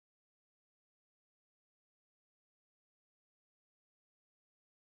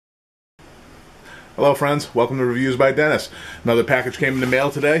Hello friends, welcome to Reviews by Dennis. Another package came in the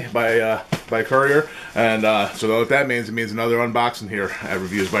mail today by courier, and so what that means, it means another unboxing here at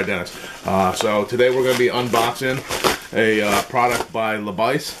Reviews by Dennis. So today we're going to be unboxing a product by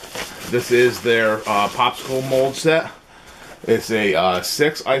Lebice. This is their Popsicle Mold Set. It's a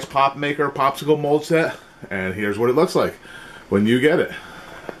 6 ice pop maker popsicle mold set, and here's what it looks like when you get it.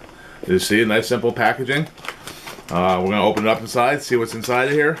 You see a nice simple packaging. We're going to open it up inside, see what's inside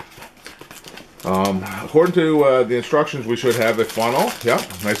of here. According to the instructions, we should have a funnel. Yep,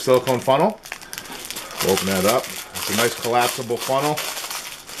 nice silicone funnel. We'll open that up. It's a nice collapsible funnel.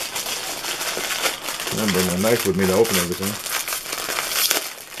 I'm bringing a knife with me to open everything.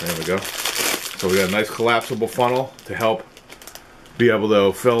 There we go. So we got a nice collapsible funnel to help be able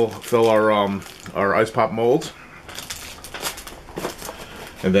to fill our ice pop molds.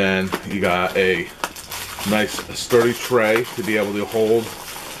 And then you got a nice sturdy tray to be able to hold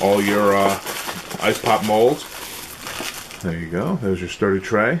all your ice pop molds. There you go. There's your sturdy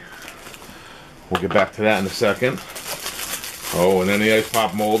tray. We'll get back to that in a second. Oh, and then the ice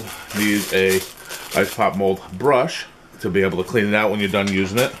pop mold needs a ice pop mold brush to be able to clean it out when you're done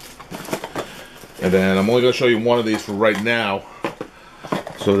using it. And then I'm only going to show you one of these for right now,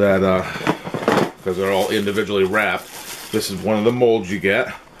 so that because they're all individually wrapped. This is one of the molds you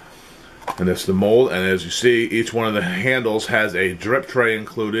get. And it's the mold, and as you see, each one of the handles has a drip tray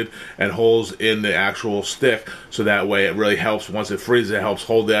included and holes in the actual stick, so that way it really helps, once it freezes, it helps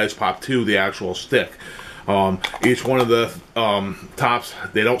hold the ice pop to the actual stick. Each one of the tops,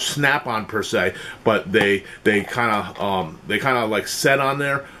 they don't snap on per se, but they kind of like set on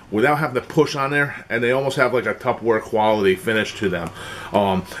there without having to push on there, and they almost have like a Tupperware quality finish to them.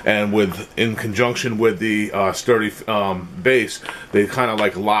 And in conjunction with the sturdy base, they kind of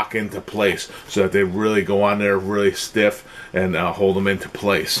like lock into place so that they really go on there really stiff and hold them into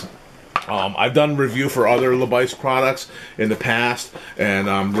place. I've done review for other Lebice products in the past, and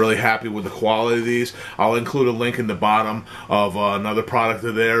I'm really happy with the quality of these. I'll include a link in the bottom of another product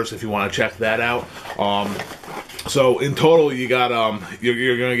of theirs if you want to check that out. So in total, you got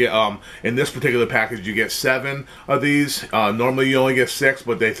you're gonna get in this particular package, you get 7 of these. Normally you only get 6,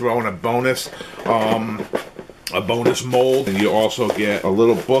 but they throw in a bonus mold, and you also get a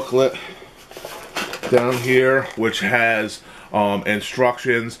little booklet down here which has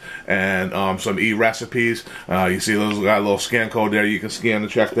instructions and some e-recipes. You see those got a little scan code there. You can scan to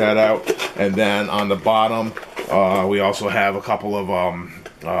check that out. And then on the bottom, we also have a couple of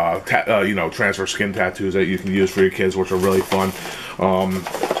transfer skin tattoos that you can use for your kids, which are really fun.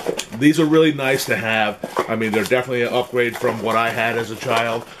 These are really nice to have. I mean, they're definitely an upgrade from what I had as a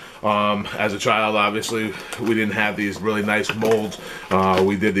child. Obviously, we didn't have these really nice molds.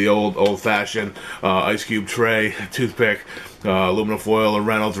 We did the old-fashioned ice cube tray, toothpick, aluminum foil or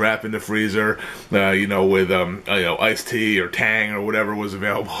Reynolds wrap in the freezer, with iced tea or Tang or whatever was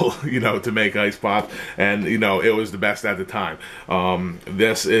available, to make ice pop, and it was the best at the time.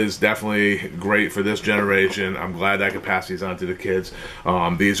 This is definitely great for this generation. I'm glad I could pass these on to the kids.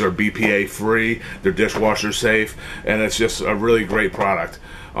 These are BPA free, they're dishwasher safe, and it's just a really great product.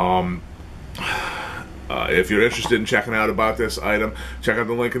 If you're interested in checking out about this item, check out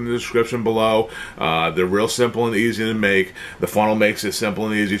the link in the description below. They're real simple and easy to make. The funnel makes it simple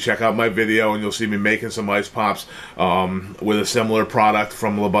and easy. Check out my video and you'll see me making some ice pops with a similar product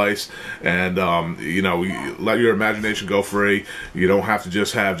from Lebice. And let your imagination go free. You don't have to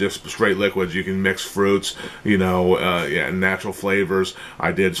just have straight liquids. You can mix fruits, natural flavors.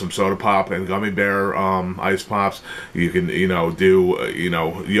 I did some soda pop and gummy bear ice pops. You can do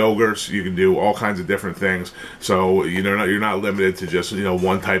yogurts. You can do all kinds of different things. So you're not limited to just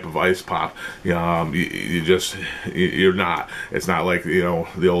one type of ice pop. You're not. It's not like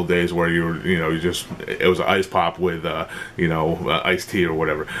the old days where it was an ice pop with iced tea or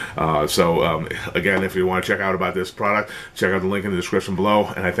whatever. Again, if you want to check out about this product, check out the link in the description below.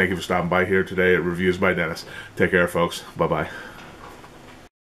 And I thank you for stopping by here today at Reviews by Dennis. Take care, folks. Bye bye.